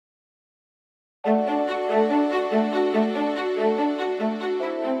Good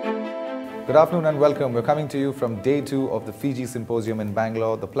afternoon and welcome. We're coming to you from day 2 of the FIGI Symposium in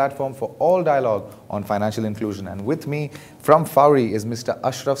Bangalore, the platform for all dialogue on financial inclusion. And with me from Fowry is Mr.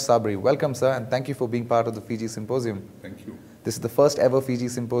 Ashraf Sabray. Welcome, sir, and thank you for being part of the FIGI Symposium. Thank you. This is the first ever FIGI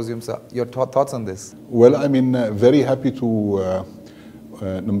Symposium, sir. Your thoughts on this? Well, very happy to,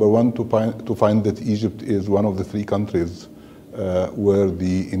 number one, to find that Egypt is one of the 3 countries where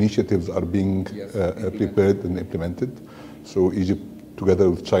the initiatives are being prepared and implemented. So Egypt together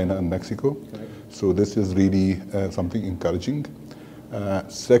with China and Mexico. Correct. So this is really something encouraging.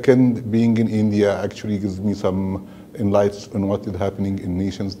 Second, being in India actually gives me some insights on what is happening in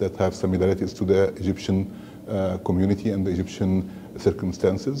nations that have similarities to the Egyptian community and the Egyptian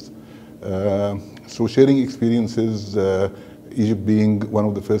circumstances. So sharing experiences, Egypt being one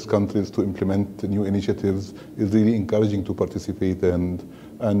of the first countries to implement new initiatives is really encouraging to participate and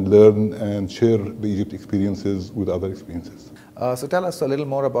learn and share the Egypt experiences with other experiences. So tell us a little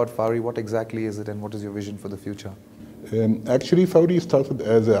more about Fowry. What exactly is it and what is your vision for the future? Actually, Fowry started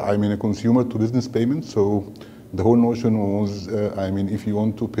as a consumer to business payment. So the whole notion was, if you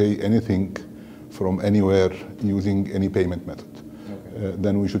want to pay anything from anywhere using any payment method,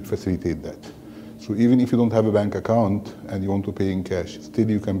 then we should facilitate that. So even if you don't have a bank account and you want to pay in cash, still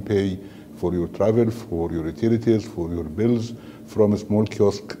you can pay for your travel, for your utilities, for your bills from a small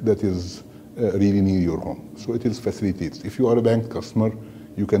kiosk that is really near your home. So it is facilitated. If you are a bank customer,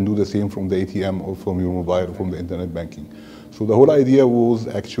 you can do the same from the ATM or from your mobile or from the internet banking. So the whole idea was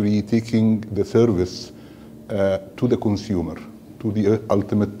actually taking the service to the consumer, to the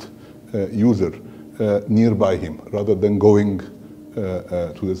ultimate user nearby him, rather than going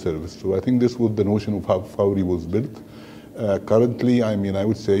to the service. So I think this was the notion of how Fowry was built. Currently, I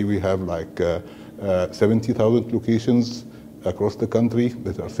would say we have like 70,000 locations across the country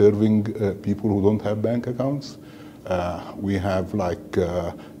that are serving people who don't have bank accounts. We have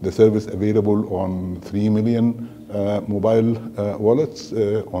the service available on 3 million mobile wallets,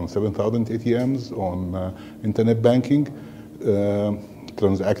 on 7,000 ATMs, on internet banking,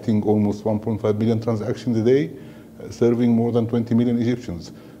 transacting almost 1.5 billion transactions a day, serving more than 20 million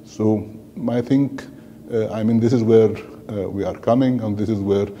Egyptians. So I think, this is where we are coming, and this is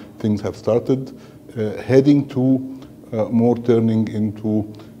where things have started, heading to more turning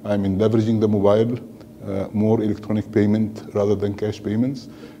into, leveraging the mobile, more electronic payment rather than cash payments.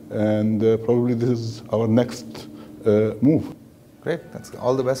 And probably this is our next move. Great. That's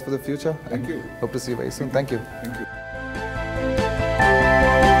all the best for the future. Thank you. Hope to see you very soon. Thank you. Thank you.